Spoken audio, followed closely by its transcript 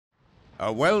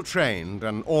A well-trained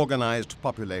and organized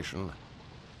population,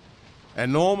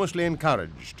 enormously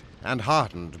encouraged and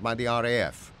heartened by the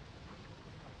RAF,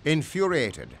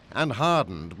 infuriated and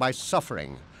hardened by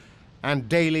suffering, and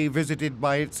daily visited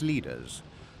by its leaders,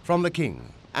 from the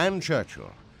King and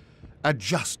Churchill,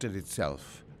 adjusted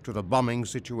itself to the bombing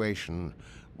situation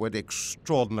with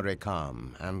extraordinary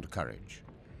calm and courage.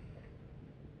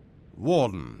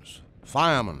 Wardens,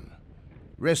 firemen,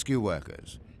 rescue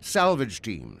workers, salvage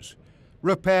teams,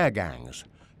 repair gangs,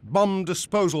 bomb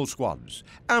disposal squads,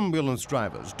 ambulance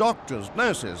drivers, doctors,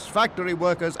 nurses, factory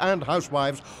workers, and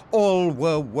housewives all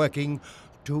were working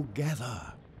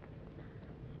together,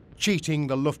 cheating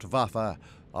the Luftwaffe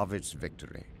of its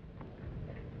victory.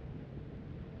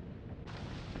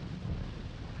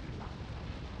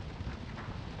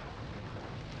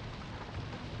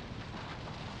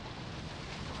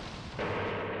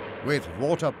 With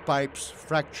water pipes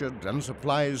fractured and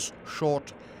supplies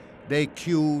short, they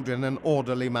queued in an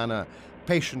orderly manner,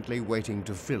 patiently waiting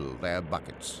to fill their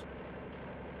buckets.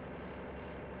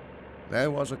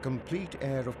 There was a complete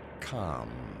air of calm,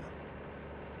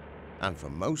 and for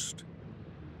most,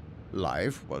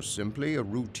 life was simply a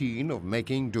routine of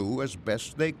making do as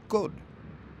best they could.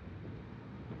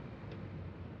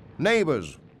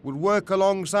 Neighbors would work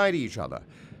alongside each other,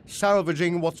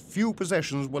 salvaging what few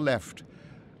possessions were left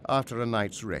after a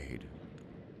night's raid.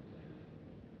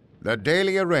 The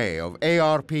daily array of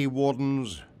ARP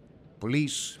wardens,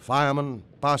 police, firemen,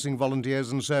 passing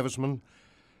volunteers and servicemen,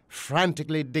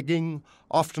 frantically digging,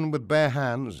 often with bare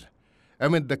hands,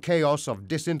 amid the chaos of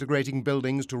disintegrating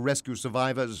buildings to rescue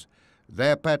survivors,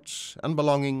 their pets and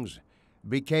belongings,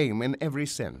 became, in every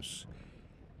sense,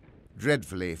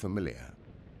 dreadfully familiar.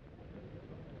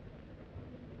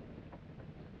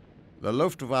 The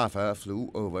Luftwaffe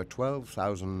flew over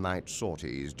 12,000 night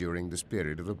sorties during this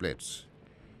period of the Blitz,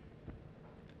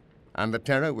 and the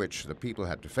terror which the people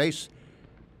had to face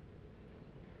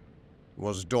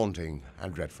was daunting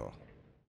and dreadful.